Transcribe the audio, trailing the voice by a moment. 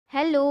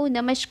Hello,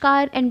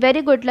 Namaskar and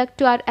very good luck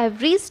to our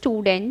every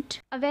student.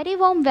 A very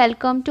warm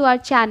welcome to our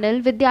channel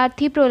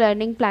Vidyarthi Pro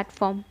Learning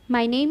Platform.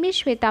 My name is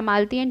Shweta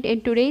Malti and in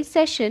today's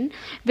session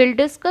we'll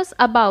discuss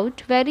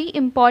about very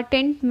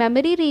important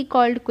memory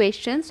recalled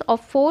questions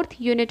of 4th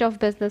unit of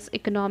business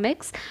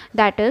economics,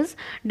 that is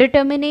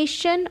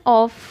determination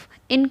of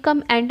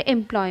income and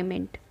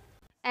employment.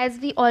 As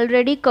we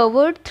already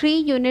covered 3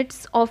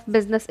 units of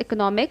business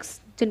economics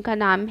जिनका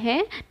नाम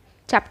है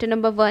chapter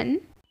number 1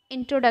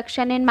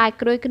 Introduction in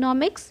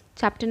Macroeconomics,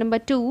 chapter number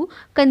 2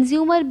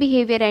 Consumer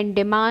Behavior and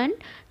Demand,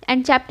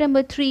 and chapter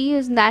number 3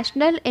 is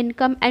National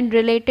Income and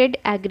Related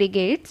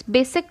Aggregates,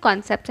 Basic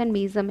Concepts and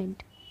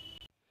Measurement.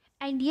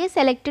 And ये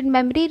selected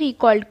memory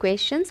recalled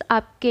questions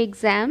आपके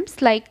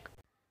exams like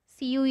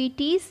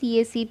CUET,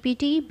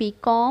 CACPT,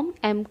 BCom,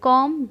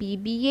 MCom,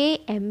 BBA,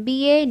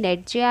 MBA,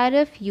 NET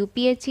JRF,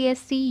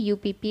 UPHSC,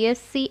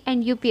 UPPSC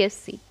and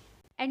UPSC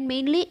and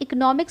mainly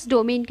economics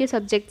domain के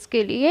subjects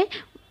के लिए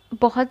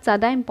बहुत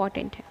ज़्यादा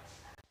important है.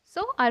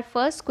 So our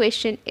first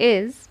question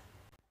is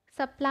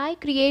supply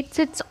creates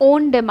its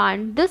own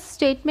demand. This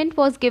statement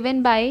was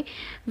given by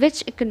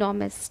which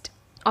economist?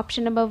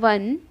 Option number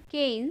 1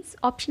 Keynes,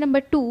 option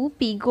number 2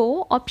 पीगो,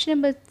 option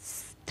number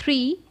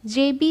 3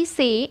 JB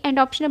से and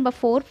option number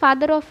 4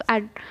 father of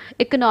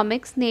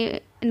economics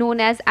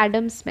known as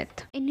Adam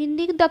Smith. In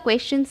Hindi the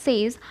question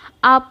says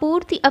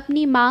आपूर्ति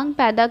अपनी मांग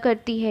पैदा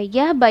करती है.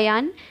 यह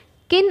बयान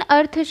किन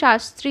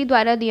अर्थशास्त्री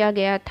द्वारा दिया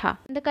गया था?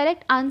 The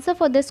correct answer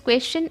for this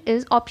question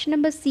is option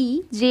number C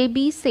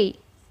JB से.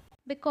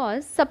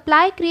 Because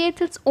supply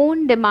creates its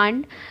own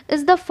demand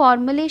is the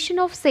formulation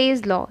of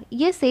says law.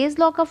 ये सेज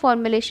लॉ का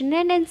फॉर्मुलेशन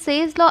है and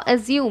says law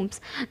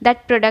assumes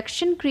that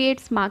production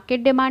creates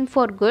market demand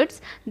for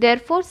goods,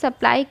 therefore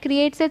supply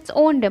creates its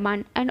own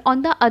demand. And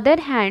on the other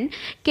hand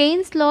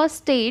Keynes law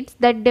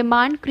states that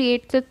demand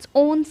creates its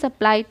own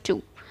supply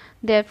too.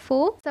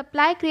 Therefore,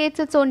 supply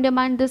creates its own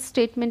demand. This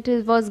statement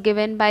was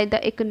given by the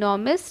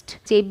economist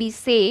JB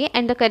Say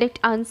and the correct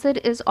answer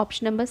is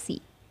option number C.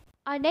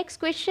 Our next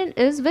question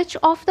is which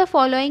of the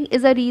following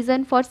is a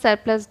reason for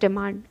surplus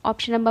demand?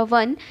 Option number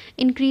 1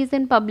 increase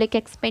in public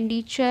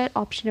expenditure,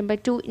 option number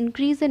 2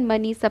 increase in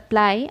money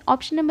supply,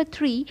 option number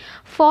 3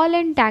 fall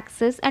in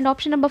taxes and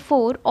option number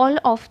 4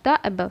 all of the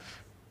above.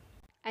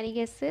 Any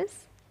guesses?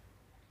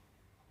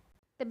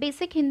 The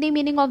basic Hindi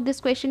meaning of this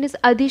question is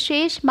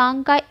अधिशेष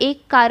मांग का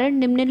एक कारण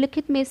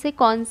निम्नलिखित में से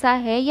कौन सा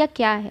है या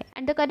क्या है?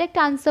 And the correct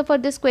answer for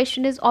this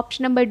question is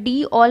option number D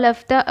all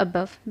of the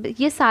above.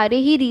 ये सारे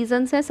ही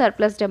reasons हैं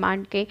surplus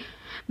demand के.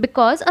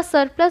 Because a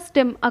surplus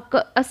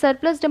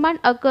demand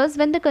occurs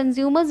when the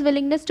consumer's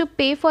willingness to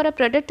pay for a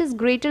product is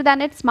greater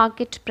than its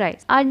market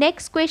price. Our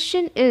next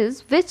question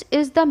is which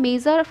is the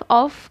measure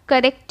of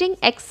correcting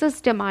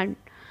excess demand?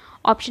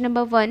 Option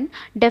number 1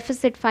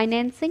 deficit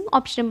financing,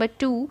 option number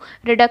 2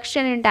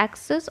 reduction in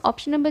taxes,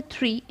 option number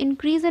 3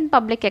 increase in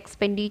public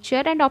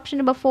expenditure and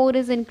option number 4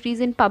 is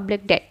increase in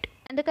public debt.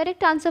 And the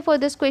correct answer for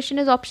this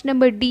question is option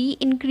number D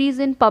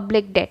increase in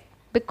public debt.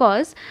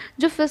 Because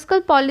जो physical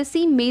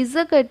policy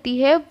major करती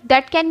है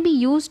that can be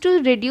use to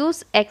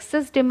reduce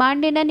excess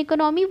demand in an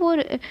economy,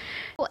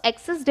 वो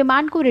excess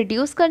demand को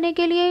reduce करने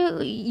के लिए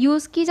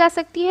use की जा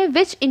सकती है,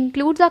 which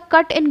includes a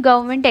cut in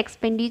government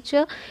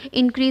expenditure,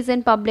 increase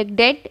in public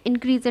debt,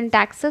 increase in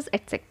taxes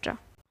etcetera.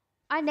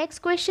 Our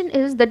next question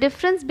is the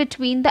difference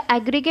between the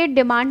aggregate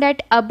demand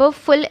at above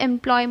full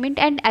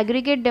employment and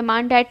aggregate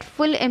demand at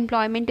full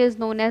employment is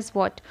known as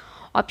what?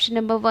 Option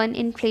number 1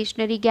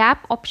 inflationary gap,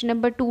 option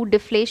number 2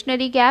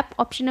 deflationary gap,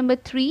 option number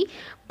 3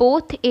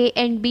 both A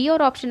and B or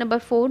option number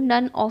 4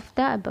 none of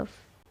the above.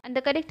 And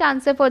the correct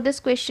answer for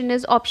this question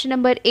is option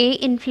number A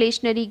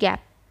inflationary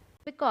gap.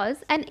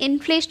 Because an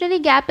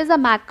inflationary gap is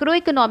a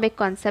macroeconomic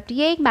concept.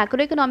 ये एक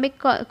macroeconomic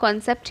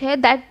concept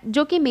है that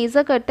जो कि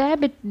measure करता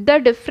है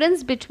the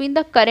difference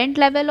between the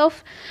current level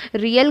of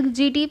real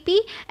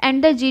GDP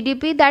and the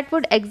GDP that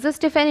would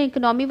exist if an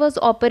economy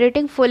was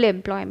operating full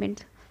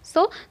employment.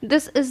 So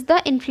this is the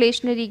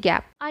inflationary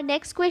gap. Our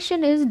next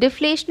question is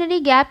deflationary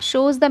gap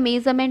shows the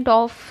measurement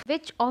of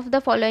which of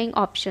the following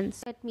options?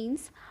 That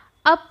means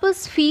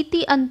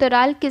अपस्फीति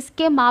अंतराल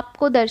किसके माप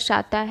को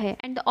दर्शाता है?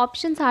 And the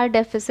options are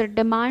deficit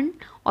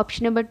demand,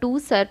 option number 2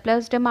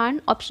 surplus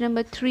demand, option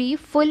number 3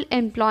 full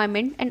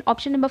employment and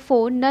option number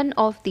 4 none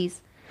of these.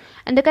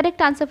 And the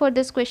correct answer for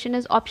this question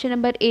is option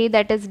number A,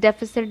 that is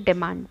deficit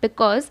demand.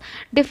 Because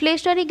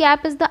deflationary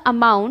gap is the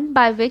amount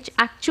by which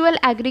actual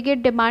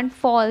aggregate demand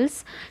falls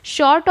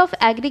short of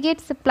aggregate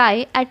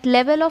supply at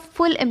level of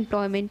full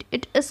employment.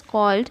 It is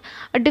called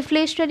a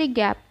deflationary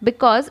gap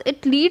because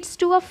it leads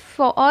to a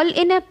fall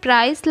in a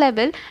price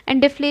level,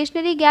 and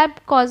deflationary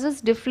gap causes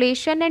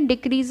deflation and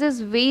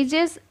decreases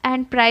wages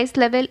and price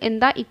level in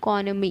the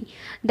economy.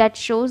 That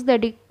shows the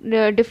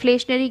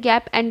deflationary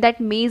gap and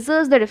that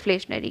measures the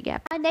deflationary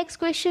gap. Our next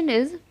question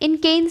is in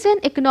Keynesian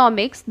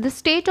economics the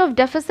state of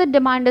deficit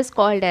demand is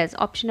called as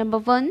option number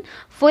 1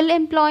 full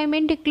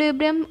employment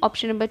equilibrium,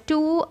 option number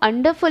 2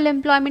 under full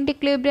employment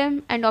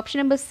equilibrium and option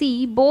number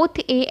C both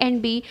A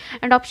and B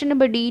and option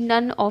number D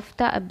none of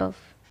the above.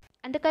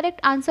 And the correct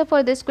answer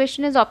for this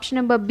question is option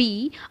number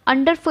B,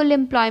 under full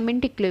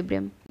employment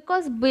equilibrium.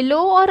 Because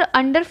below or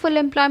under full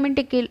employment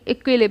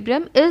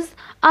equilibrium is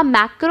a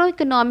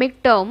macroeconomic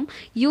term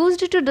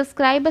used to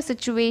describe a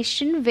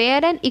situation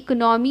where an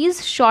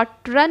economy's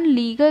short-run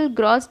legal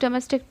gross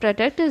domestic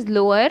product is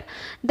lower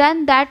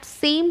than that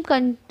same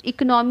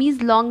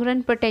economy's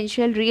long-run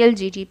potential real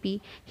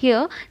GDP.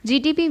 Here,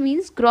 GDP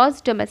means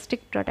gross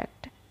domestic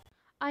product.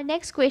 Our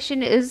next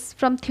question is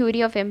from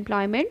theory of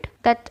employment.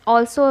 That's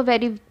also a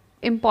very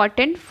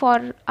important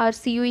for our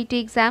CUET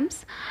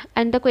exams,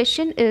 and the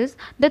question is,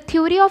 the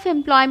theory of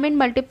employment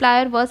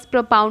multiplier was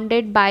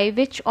propounded by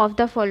which of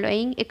the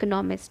following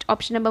economists?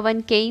 Option number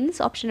 1 Keynes,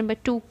 option number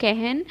 2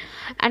 Kehen,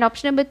 and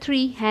option number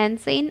 3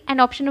 Hansen,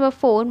 and option number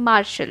 4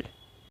 Marshall.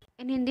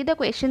 In Hindi the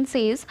question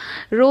says,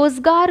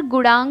 रोजगार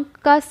गुणांक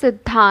का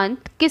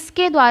सिद्धांत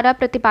किसके द्वारा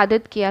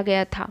प्रतिपादित किया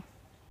गया था?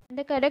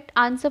 The correct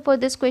answer for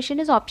this question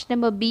is option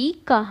number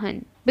B,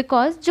 Kahan.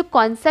 Because जो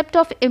concept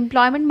of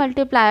employment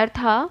multiplier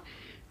था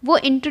वो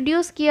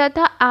इंट्रोड्यूस किया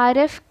था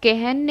RF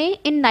केहन ने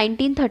इन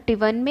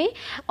 1931 में,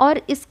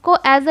 और इसको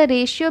as a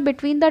ratio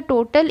between the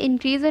total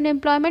increase in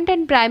employment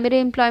and primary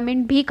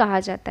employment भी कहा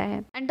जाता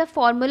है. And the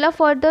formula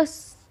for the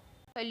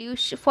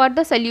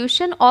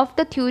solution of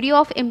the theory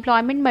of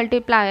employment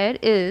multiplier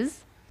is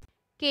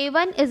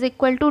K1 is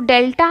equal to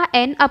delta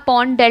N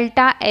upon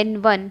delta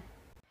N1,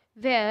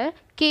 where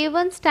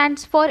K1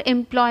 stands for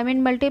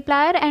employment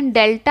multiplier and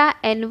delta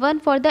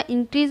N1 for the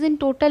increase in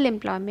total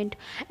employment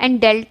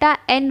and delta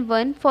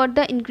N1 for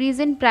the increase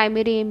in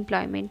primary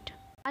employment.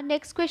 Our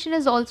next question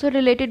is also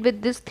related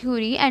with this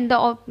theory, and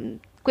the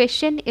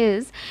question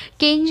is,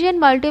 Keynesian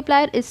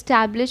multiplier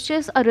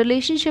establishes a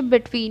relationship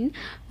between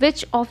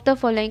which of the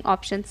following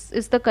options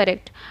is the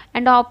correct?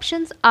 And the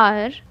options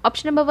are,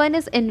 option number 1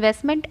 is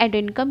investment and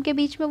income के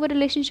बीच में वो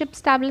relationship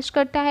establish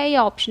करता है,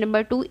 या option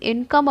number 2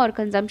 income और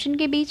consumption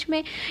के बीच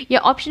में,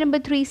 या option number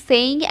 3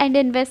 saving and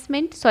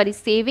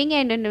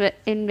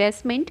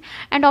investment,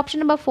 and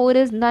option number 4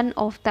 is none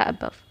of the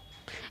above.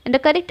 And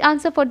the correct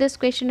answer for this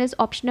question is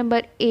option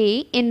number A,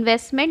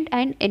 investment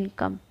and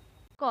income.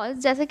 Because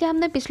जैसे कि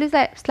हमने पिछली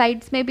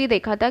slides में भी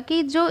देखा था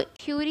कि जो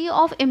थ्योरी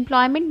ऑफ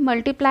एम्प्लॉयमेंट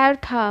मल्टीप्लायर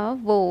था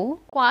वो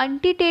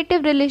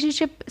क्वांटिटेटिव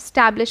रिलेशनशिप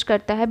स्टैब्लिश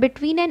करता है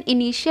between an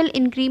initial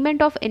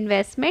increment of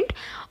investment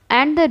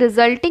and the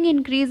resulting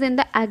increase in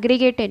the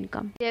aggregate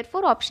income.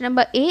 Therefore, option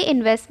number A,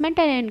 investment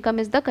and income,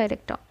 is the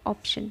correct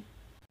option.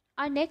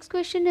 Our next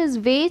question is,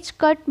 wage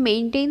cut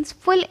maintains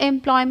full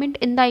employment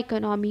in the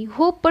economy.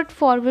 Who put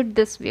forward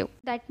this view?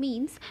 That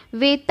means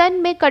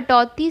वेतन में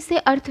कटौती से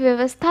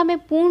अर्थव्यवस्था में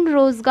पूर्ण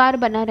रोजगार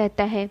बना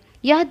रहता है.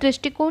 यह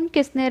दृष्टिकोण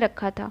किसने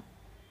रखा था?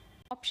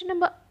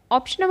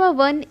 Option number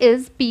 1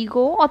 is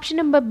Pigo, option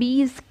number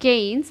B is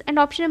Keynes, and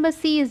option number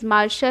C is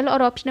Marshall,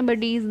 or option number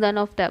D is none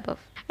of the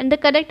above. And the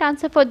correct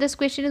answer for this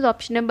question is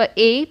option number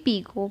A,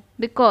 Pigo.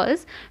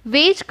 Because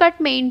wage cut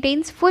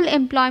maintains full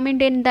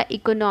employment in the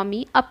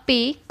economy. A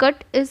pay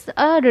cut is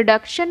a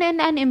reduction in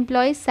an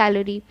employee's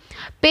salary.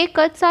 Pay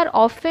cuts are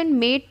often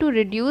made to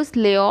reduce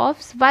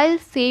layoffs while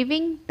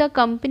saving the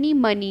company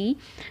money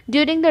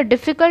during the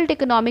difficult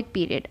economic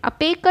period. A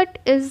pay cut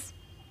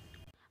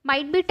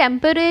might be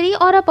temporary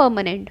or a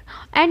permanent,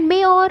 and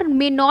may or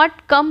may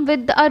not come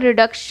with a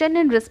reduction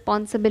in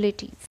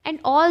responsibilities,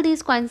 and all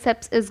these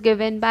concepts is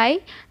given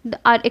by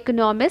our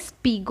economist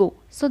Pigo.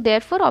 So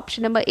therefore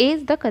option number A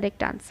is the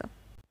correct answer.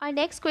 Our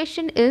next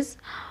question is,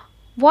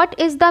 what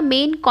is the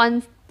main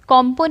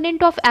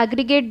component of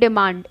aggregate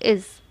demand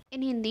is?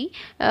 In Hindi,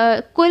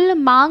 कुल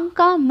मांग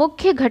का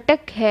मुख्य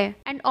घटक है.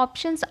 And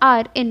options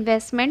are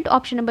investment,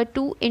 option number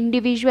 2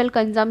 individual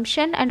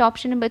consumption, and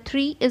option number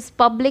 3 is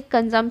public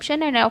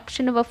consumption, and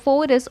option number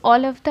 4 is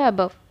all of the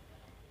above.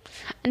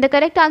 And the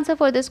correct answer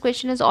for this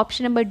question is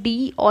option number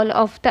D, all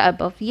of the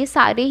above. ये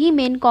सारे ही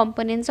main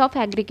components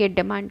of aggregate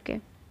demand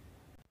के.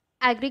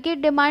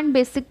 Aggregate demand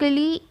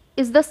basically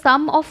is the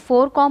sum of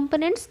 4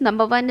 components.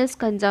 Number 1 is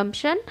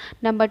consumption,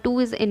 number 2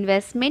 is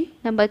investment,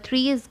 number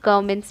 3 is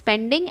government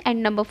spending,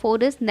 and number 4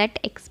 is net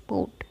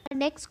export. The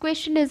next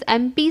question is,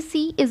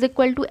 MPC is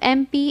equal to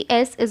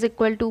MPS is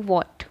equal to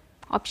what?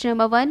 Option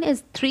number 1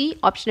 is 3,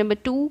 option number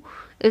 2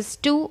 is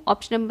 2,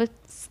 option number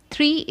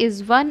 3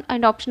 is 1,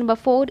 and option number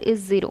 4 is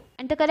 0.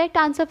 And the correct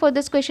answer for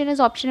this question is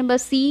option number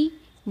C,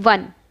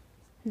 1.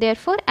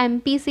 Therefore,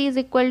 MPC is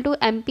equal to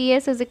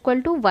MPS is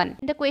equal to 1.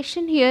 The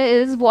question here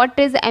is, what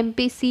is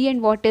MPC and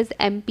what is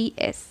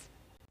MPS?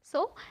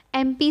 So,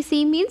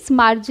 MPC means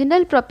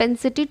marginal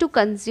propensity to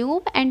consume,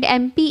 and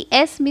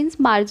MPS means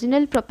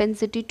marginal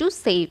propensity to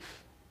save.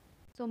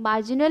 So,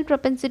 marginal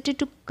propensity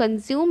to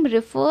consume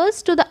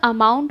refers to the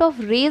amount of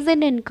raise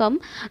in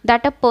income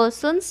that a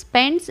person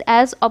spends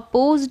as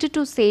opposed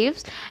to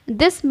saves.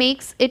 This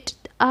makes it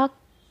a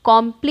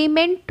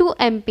complement to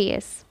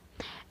MPS.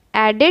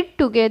 Added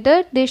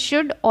together, they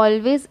should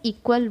always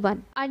equal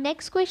 1. Our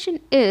next question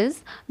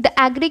is, the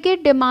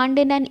aggregate demand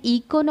in an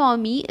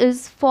economy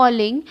is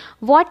falling.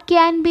 What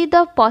can be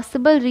the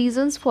possible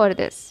reasons for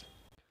this?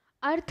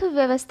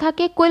 अर्थव्यवस्था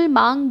के कुल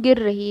मांग गिर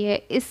रही है,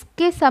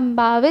 इसके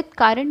संभावित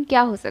कारण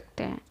क्या हो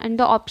सकते हैं? And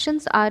the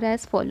options are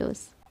as follows.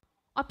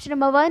 Option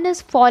number 1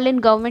 is fall in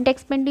government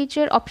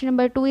expenditure. Option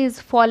number 2 is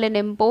fall in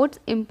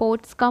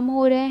imports कम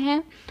हो रहे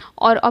हैं.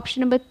 और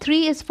option number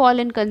 3 is fall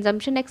in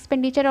consumption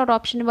expenditure. और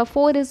option number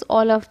 4 is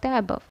all of the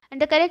above.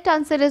 And the correct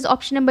answer is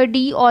option number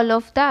D, all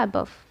of the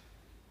above.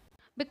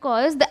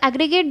 Because the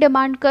aggregate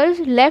demand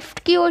curve left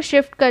की ओर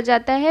shift कर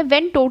जाता है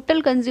when total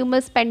consumer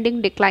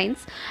spending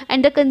declines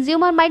and the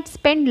consumer might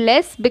spend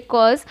less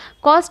because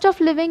cost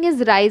of living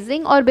is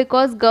rising और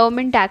because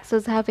government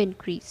taxes have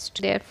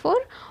increased.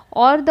 Therefore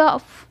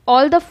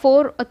all the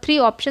three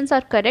options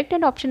are correct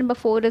and option number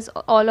 4 is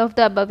all of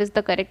the above is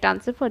the correct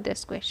answer for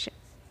this question.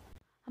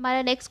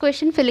 हमारा next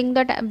question filling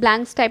the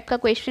blanks type का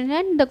question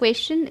है. The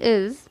question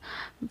is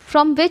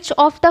from which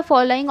of the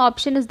following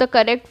option is the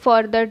correct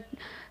for the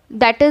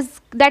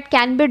that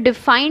can be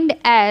defined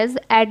as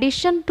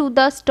addition to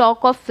the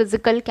stock of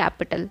physical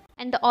capital.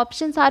 And the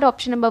options are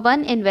option number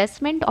 1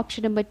 investment,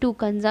 option number 2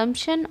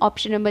 consumption,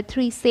 option number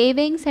 3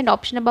 savings, and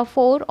option number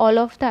 4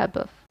 all of the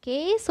above.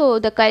 Okay, so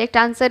the correct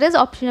answer is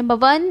option number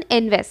 1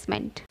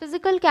 investment.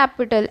 Physical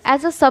capital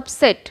as a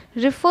subset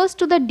refers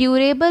to the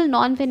durable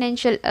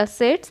non-financial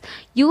assets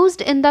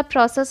used in the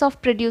process of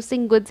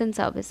producing goods and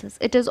services.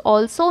 It is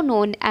also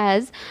known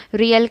as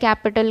real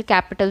capital,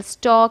 capital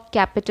stock,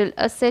 capital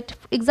asset.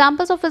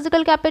 Examples of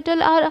physical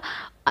capital are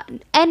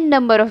n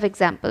number of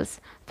examples.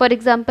 For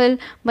example,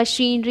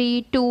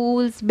 machinery,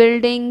 tools,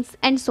 buildings,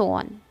 and so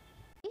on.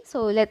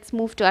 So let's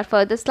move to our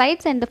further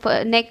slides, and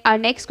our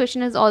next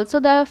question is also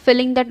the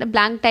filling that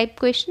blank type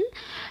question.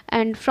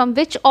 And from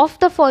which of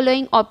the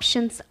following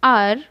options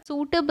are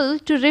suitable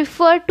to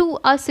refer to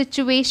a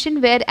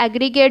situation where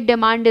aggregate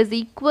demand is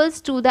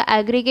equals to the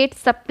aggregate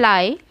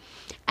supply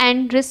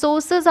and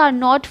resources are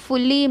not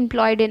fully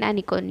employed in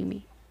an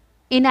economy?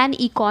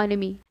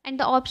 And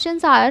the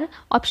options are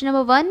option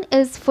number 1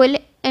 is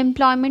full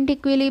employment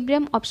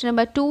equilibrium, option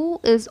number 2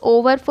 is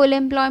over full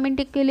employment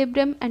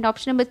equilibrium, and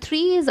option number 3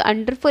 is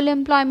under full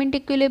employment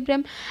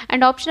equilibrium,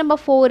 and option number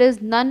 4 is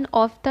none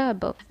of the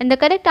above. And the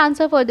correct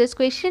answer for this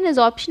question is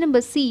option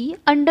number C,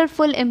 under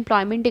full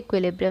employment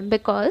equilibrium,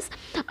 because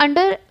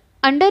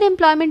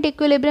underemployment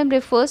equilibrium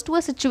refers to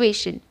a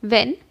situation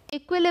when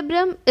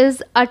equilibrium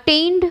is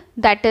attained,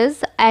 that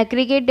is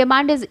aggregate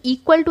demand is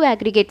equal to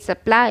aggregate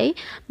supply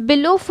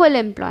below full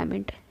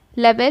employment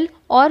level,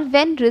 or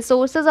when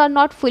resources are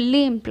not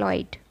fully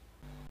employed.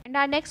 And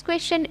our next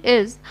question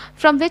is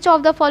from which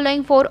of the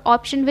following 4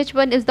 options which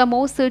one is the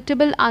most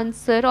suitable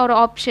answer or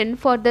option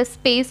for the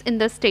space in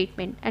the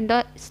statement? And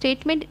the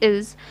statement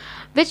is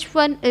which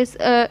one is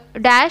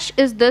dash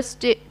is the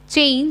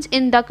change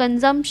in the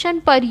consumption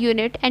per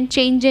unit and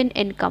change in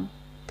income.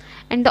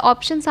 And the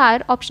options are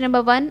option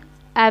number 1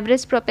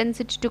 average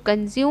propensity to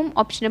consume,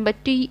 option number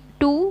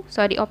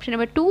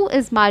 2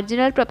 is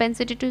marginal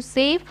propensity to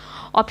save,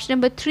 option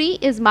number 3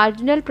 is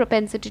marginal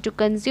propensity to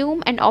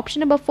consume, and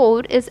option number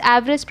 4 is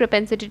average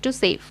propensity to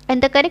save.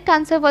 And the correct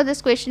answer for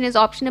this question is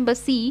option number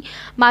C,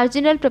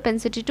 marginal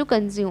propensity to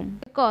consume,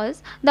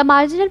 because the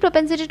marginal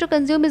propensity to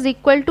consume is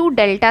equal to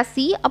delta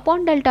C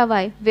upon delta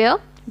Y, where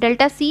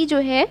delta C जो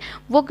है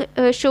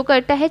वो show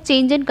करता है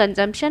change in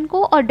consumption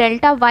को और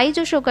delta Y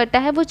जो show करता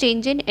है वो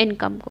चेंज इन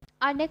इनकम को.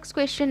 Our next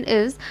question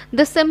is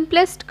the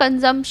simplest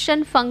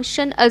consumption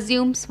function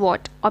assumes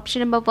what?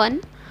 Option number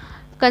 1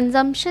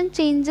 consumption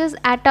changes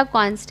at a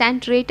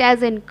constant rate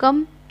as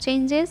income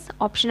changes.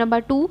 Option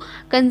number 2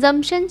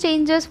 consumption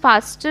changes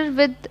faster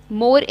with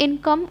more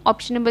income.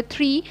 Option number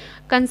 3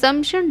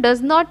 consumption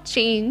does not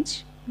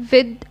change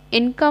with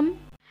income.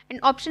 And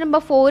option number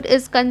 4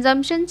 is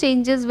consumption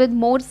changes with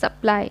more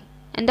supply.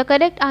 And the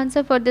correct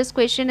answer for this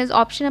question is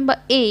option number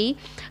A,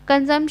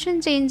 consumption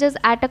changes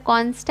at a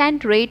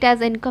constant rate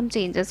as income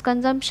changes.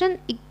 Consumption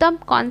एकदम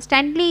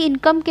constantly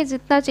income के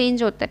जितना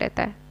change होता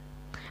रहता है,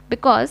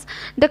 because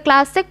the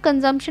classic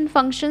consumption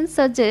function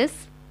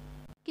suggests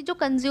कि जो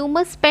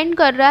consumer spend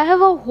कर रहा है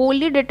वो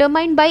wholly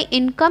determined by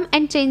income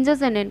and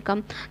changes in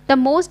income. The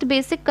most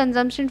basic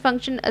consumption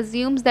function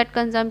assumes that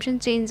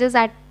consumption changes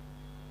at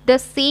the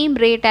same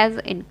rate as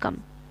income.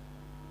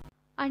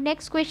 Our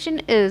next question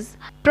is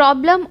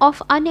problem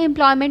of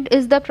unemployment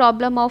is the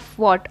problem of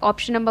what?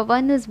 Option number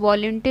 1 is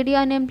voluntary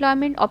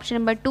unemployment, option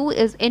number 2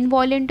 is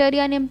involuntary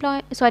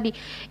employment,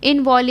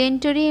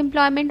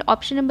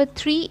 option number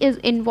 3 is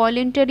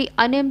involuntary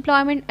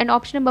unemployment, and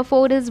option number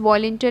 4 is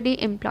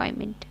voluntary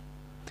employment.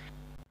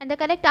 And the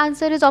correct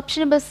answer is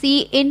option number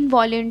C,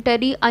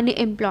 involuntary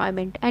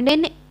unemployment.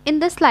 And in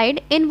the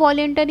slide,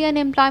 involuntary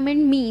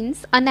unemployment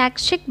means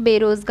anakshik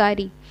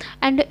berozgari,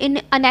 and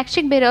in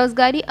anakshik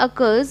berozgari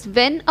occurs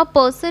when a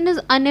person is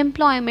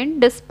unemployment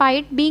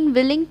despite being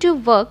willing to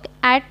work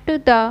at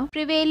the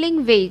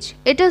prevailing wage.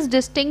 It is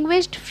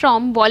distinguished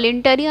from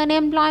voluntary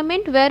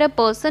unemployment where a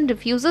person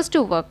refuses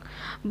to work,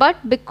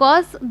 but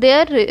because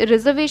their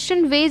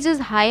reservation wage is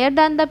higher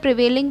than the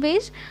prevailing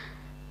wage.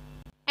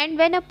 And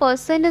when a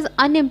person is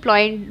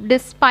unemployed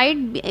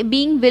despite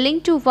being willing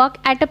to work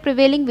at a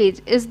prevailing wage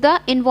is the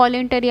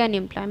involuntary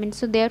unemployment.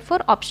 So therefore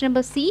option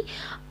number C,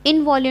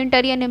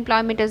 involuntary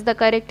unemployment is the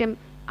correct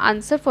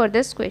answer for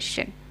this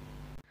question.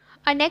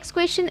 Our next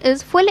question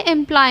is full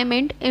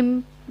employment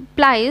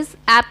implies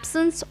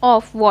absence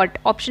of what?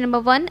 Option number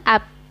 1,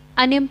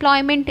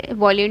 unemployment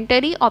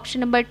voluntary. Option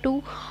number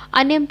 2,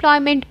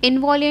 unemployment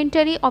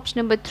involuntary. Option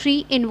number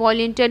 3,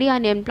 involuntary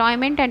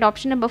unemployment. And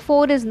option number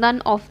 4 is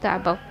none of the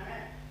above.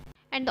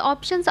 And the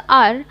options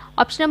are,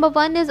 option number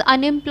 1 is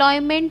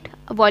unemployment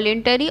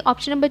voluntary,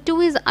 option number 2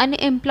 is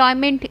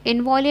unemployment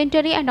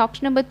involuntary, and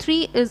option number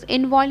 3 is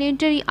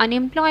involuntary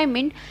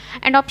unemployment,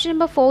 and option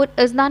number 4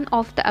 is none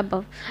of the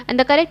above. And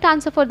the correct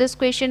answer for this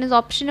question is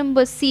option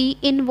number C,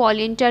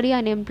 involuntary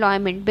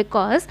unemployment,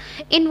 because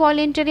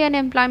involuntary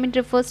unemployment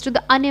refers to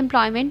the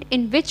unemployment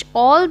in which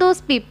all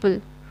those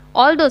people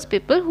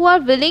who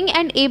are willing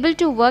and able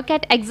to work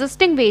at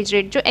existing wage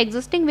rate, जो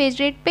existing wage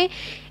rate पे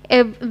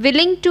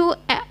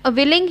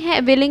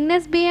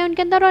willingness भी है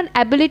उनके अंदर और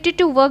ability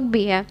to work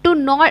भी है, do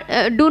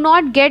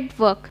not get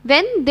work.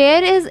 When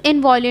there is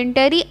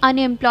involuntary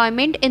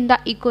unemployment in the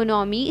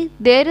economy,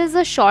 there is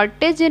a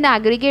shortage in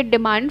aggregate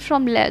demand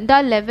from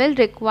the level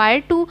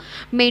required to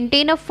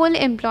maintain a full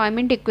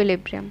employment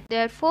equilibrium.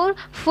 Therefore,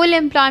 full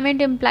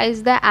employment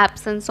implies the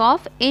absence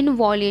of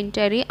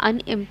involuntary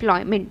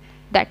unemployment.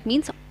 That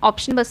means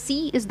option number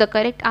C is the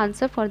correct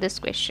answer for this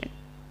question.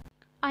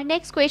 Our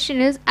next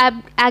question is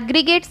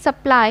aggregate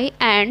supply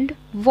and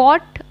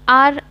what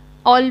are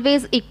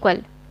always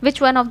equal.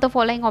 Which one of the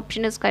following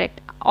option is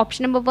correct?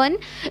 Option number 1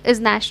 is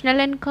national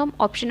income.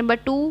 Option number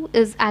 2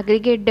 is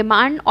aggregate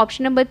demand.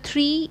 Option number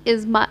 3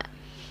 is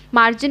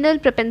marginal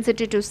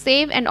propensity to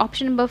save. And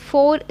option number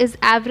 4 is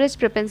average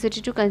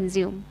propensity to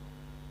consume.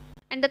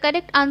 And the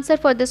correct answer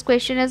for this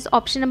question is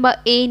option number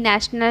A,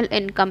 national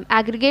income.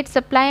 Aggregate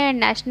supply and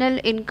national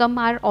income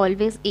are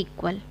always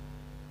equal.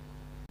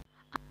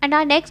 And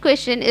our next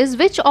question is,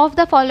 which of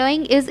the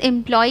following is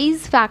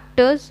employees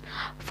factors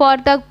for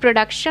the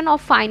production of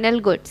final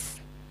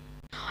goods?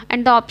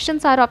 And the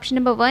options are, option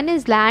number 1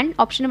 is land,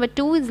 option number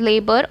 2 is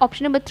labor,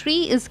 option number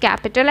 3 is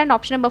capital, and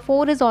option number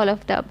 4 is all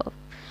of the above.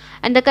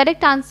 And the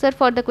correct answer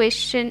for the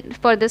question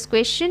for this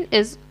question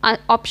is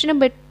option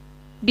number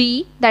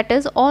D, that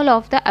is all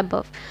of the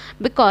above,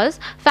 because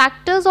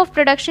factors of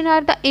production are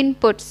the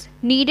inputs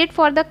needed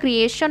for the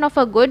creation of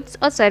a goods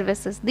or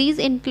services. These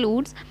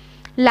includes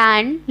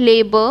land,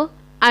 labor,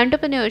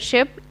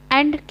 entrepreneurship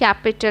and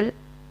capital.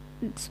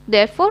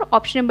 Therefore,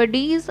 option number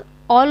D is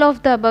all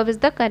of the above is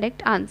the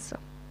correct answer.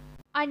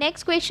 Our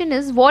next question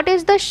is, what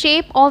is the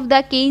shape of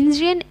the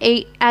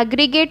Keynesian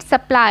aggregate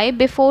supply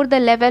before the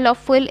level of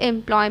full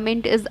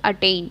employment is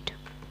attained?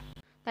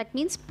 That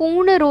means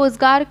पूर्ण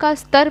रोजगार का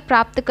स्तर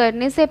प्राप्त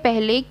करने से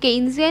पहले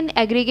Keynesian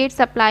aggregate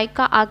supply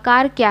का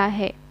आकार क्या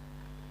है?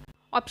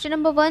 Option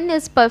number 1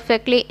 is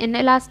perfectly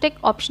inelastic.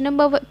 Option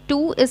number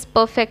 2 is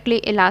perfectly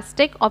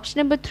elastic. Option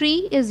number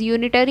 3 is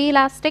unitary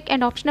elastic.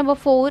 And option number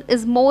 4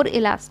 is more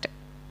elastic.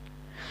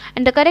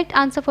 And the correct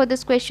answer for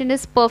this question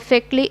is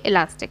perfectly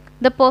elastic.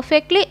 The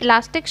perfectly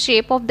elastic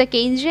shape of the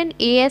Keynesian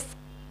AS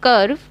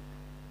curve,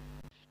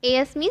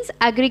 AS means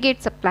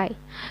aggregate supply,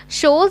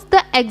 shows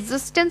the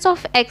existence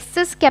of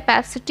excess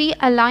capacity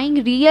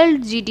allowing real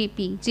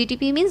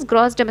GDP means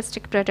gross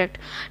domestic product,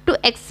 to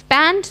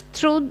expand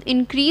through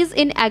increase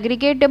in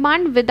aggregate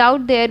demand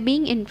without there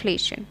being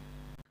inflation.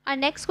 Our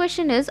next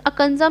question is, a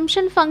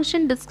consumption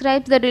function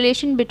describes the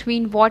relation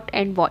between what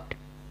and what?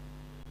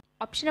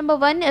 Option number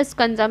 1 is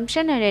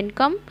consumption and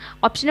income.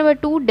 Option number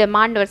 2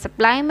 demand or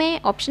supply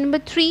में. Option number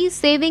 3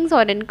 savings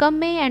or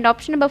income में. And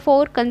option number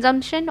 4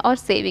 consumption or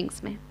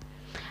savings में.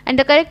 And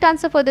the correct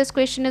answer for this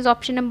question is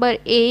option number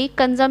A,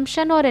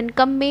 consumption or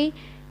income may,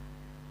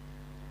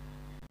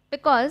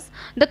 because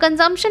the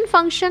consumption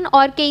function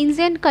or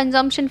Keynesian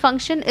consumption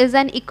function is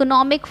an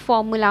economic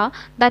formula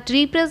that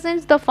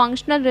represents the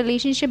functional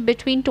relationship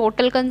between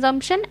total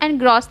consumption and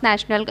gross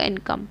national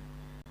income.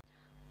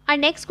 Our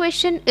next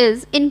question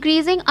is,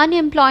 increasing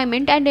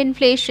unemployment and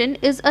inflation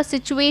is a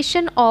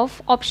situation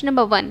of option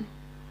number 1,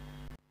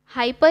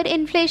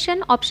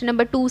 hyperinflation, option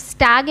number 2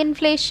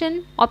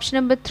 stagflation, option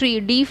number 3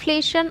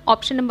 deflation,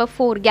 option number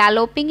 4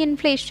 galloping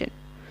inflation.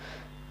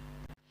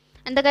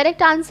 And the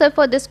correct answer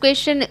for this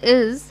question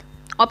is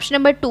option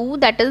number 2,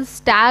 that is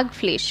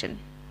stagflation.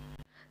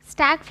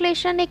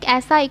 Stagflation एक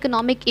ऐसा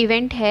economic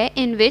event है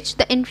in which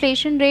the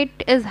inflation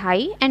rate is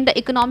high and the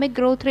economic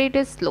growth rate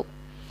is slow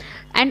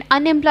and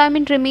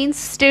unemployment remains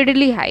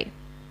steadily high.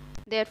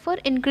 Therefore,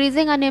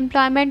 increasing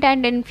unemployment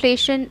and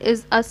inflation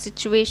is a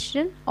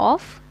situation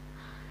of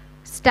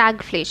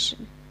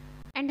stagflation.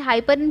 And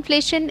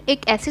hyperinflation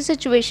एक ऐसी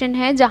situation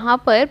है जहाँ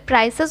पर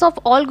prices of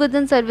all goods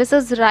and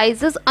services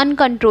rises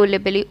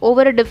uncontrollably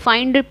over a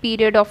defined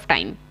period of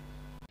time.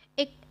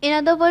 In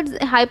other words,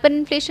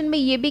 hyperinflation में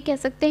ये भी कह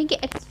सकते हैं कि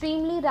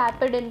extremely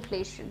rapid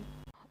inflation,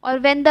 or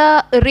when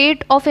the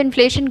rate of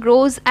inflation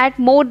grows at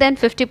more than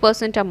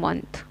 50% a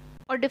month.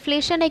 और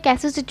deflation एक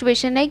ऐसी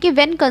situation है कि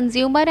when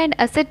consumer and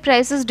asset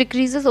prices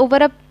decreases over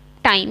a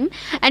time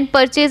and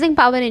purchasing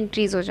power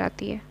increase हो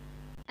जाती है.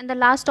 And the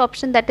last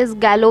option that is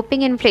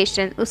galloping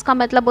inflation, उसका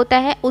मतलब होता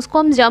है, उसको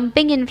हम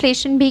जंपिंग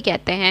इन्फ्लेशन भी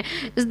कहते हैं,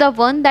 is the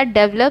one that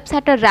develops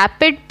at a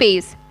rapid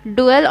pace,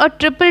 dual or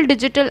triple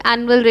digital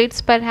annual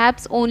rates,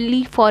 perhaps only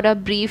for a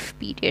brief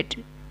period.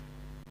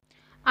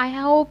 I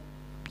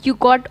hope you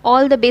got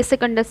all the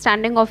basic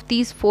understanding of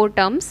these four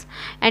terms,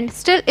 and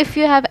still if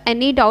you have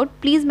any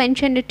doubt, please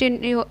mention it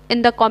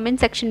in the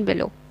comment section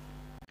below.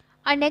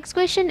 Our next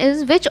question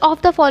is, which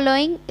of the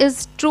following is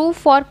true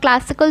for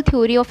classical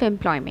theory of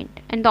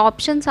employment? And the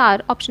options are,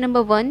 option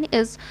number 1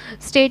 is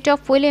state of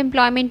full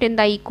employment in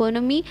the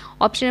economy,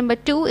 option number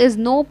 2 is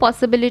no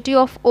possibility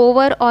of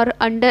over or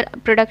under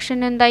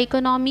production in the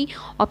economy,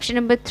 option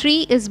number 3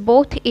 is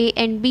both A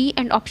and B,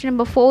 and option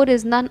number 4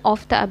 is none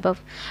of the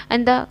above.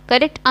 And the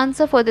correct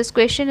answer for this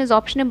question is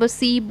option number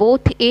C,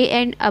 both A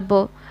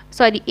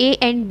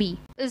and B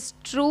is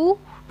true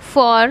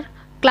for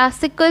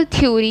classical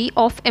theory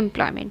of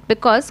employment,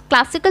 because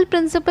classical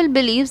principle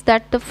believes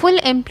that the full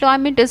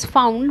employment is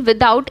found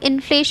without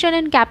inflation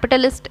in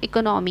capitalist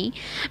economy,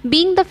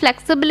 being the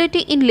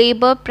flexibility in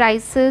labor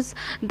prices,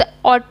 the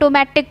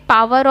automatic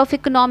power of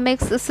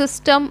economics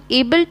system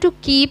able to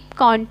keep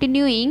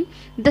continuing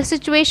the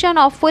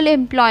situation of full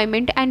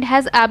employment, and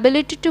has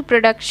ability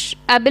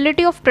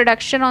of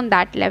production on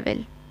that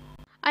level.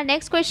 Our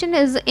next question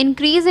is,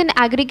 increase in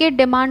aggregate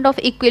demand of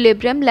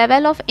equilibrium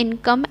level of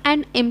income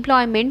and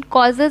employment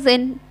causes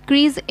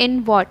increase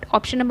in what?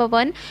 Option number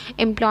 1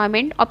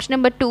 employment, option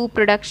number 2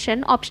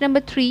 production, option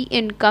number 3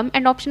 income,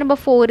 and option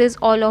number 4 is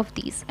all of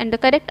these. And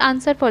the correct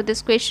answer for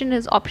this question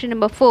is option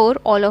number 4,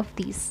 all of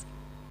these.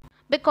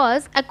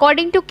 Because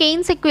according to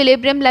Keynes,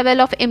 equilibrium level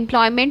of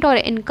employment or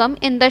income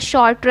in the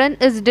short run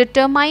is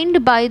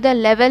determined by the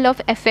level of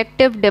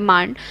effective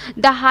demand.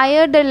 The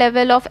higher the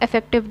level of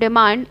effective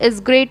demand is,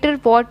 greater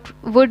what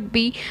would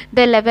be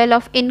the level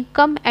of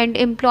income and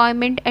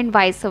employment, and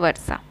vice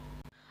versa.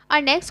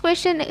 Our next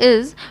question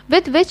is,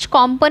 with which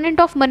component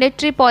of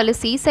monetary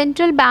policy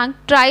central bank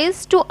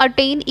tries to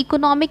attain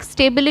economic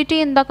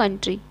stability in the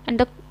country? And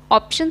the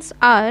options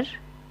are,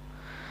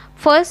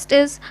 first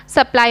is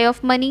supply of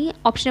money,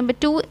 option number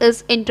 2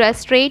 is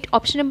interest rate,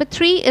 option number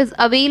 3 is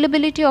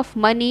availability of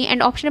money,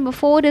 and option number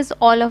 4 is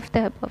all of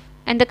the above.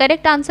 And the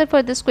correct answer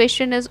for this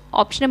question is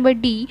option number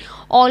D,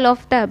 all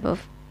of the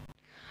above.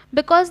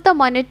 Because the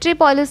monetary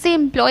policy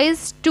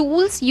employs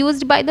tools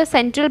used by the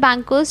central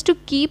bankers to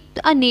keep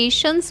a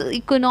nation's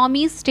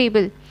economy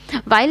stable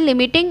while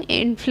limiting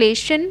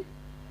inflation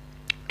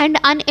and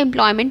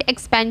unemployment,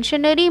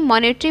 expansionary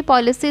monetary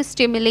policy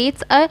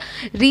stimulates a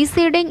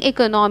receding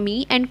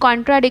economy, and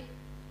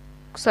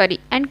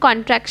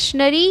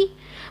contractionary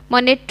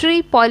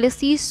monetary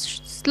policy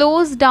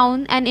slows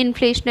down an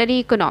inflationary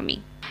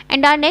economy.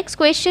 And our next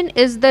question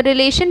is, the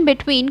relation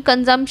between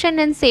consumption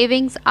and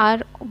savings are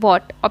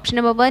what? Option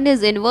number 1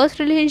 is inverse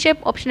relationship,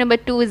 option number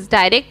 2 is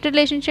direct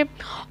relationship,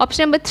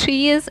 option number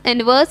 3 is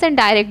inverse and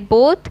direct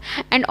both,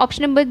 and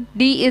option number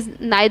D is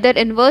neither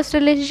inverse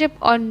relationship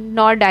or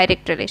nor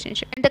direct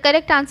relationship. And the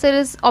correct answer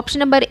is option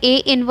number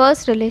A,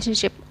 inverse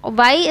relationship.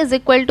 Y is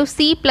equal to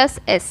C plus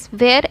S,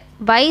 where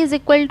Y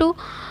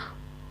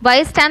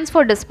stands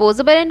for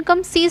disposable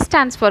income, C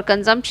stands for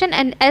consumption,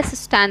 and S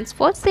stands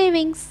for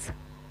savings.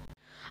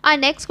 Our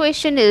next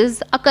question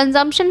is, a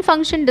consumption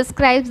function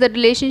describes the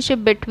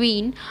relationship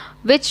between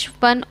which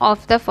one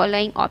of the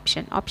following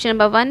option? Option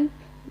number 1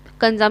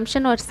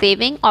 consumption or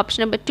saving,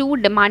 option number 2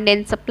 demand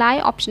and supply,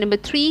 option number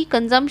 3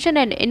 consumption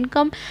and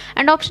income,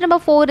 and option number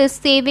 4 is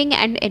saving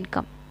and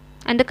income.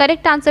 And the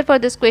correct answer for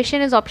this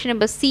question is option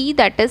number C,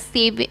 that is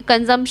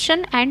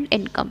consumption and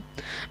income.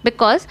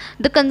 Because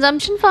the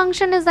consumption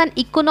function is an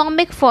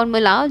economic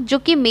formula जो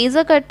कि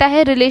measure करता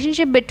है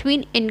relationship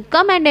between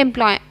income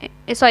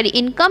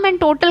and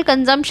total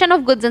consumption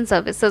of goods and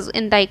services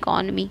in the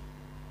economy.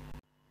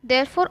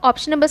 Therefore,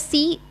 option number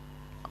C,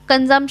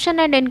 consumption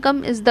and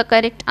income, is the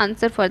correct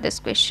answer for this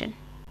question.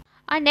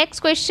 Our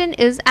next question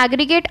is,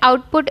 aggregate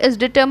output is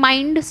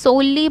determined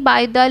solely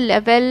by the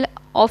level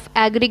of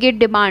aggregate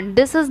demand.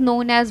 This is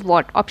known as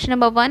what? Option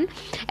number 1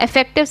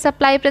 effective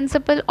supply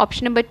principle,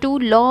 option number 2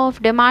 law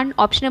of demand,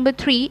 option number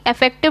 3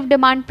 effective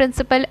demand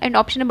principle, and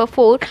option number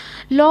 4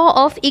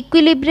 law of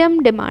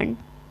equilibrium demand.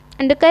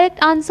 And the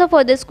correct answer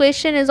for this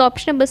question is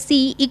option number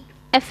C,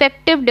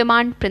 effective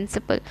demand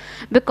principle,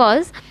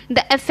 because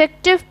the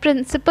effective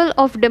principle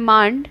of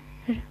demand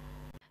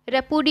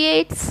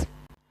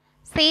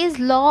says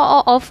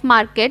law of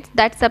markets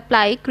that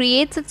supply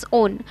creates its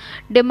own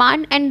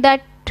demand, and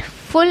that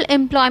full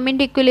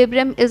employment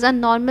equilibrium is a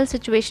normal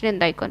situation in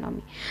the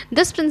economy.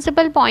 This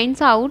principle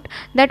points out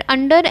that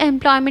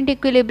underemployment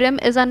equilibrium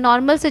is a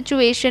normal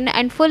situation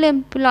and full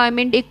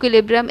employment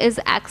equilibrium is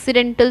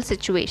accidental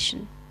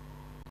situation.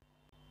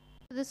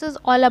 This is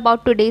all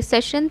about today's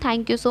session.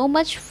 Thank you so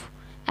much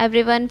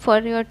everyone for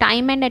your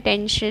time and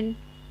attention,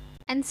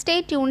 and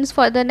stay tuned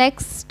for the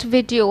next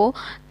video,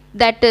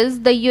 that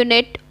is the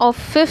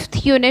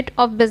fifth unit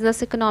of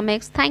business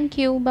economics. Thank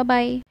you. Bye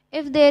bye.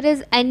 If there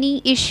is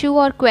any issue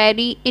or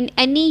query in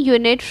any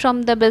unit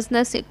from the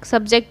business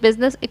subject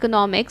business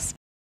economics,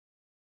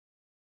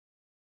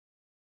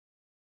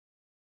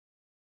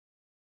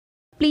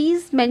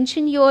 please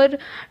mention your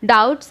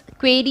doubts,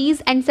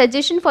 queries and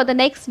suggestion for the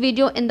next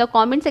video in the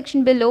comment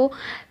section below.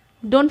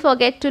 Don't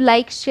forget to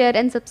like, share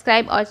and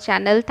subscribe our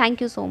channel. Thank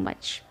you so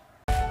much.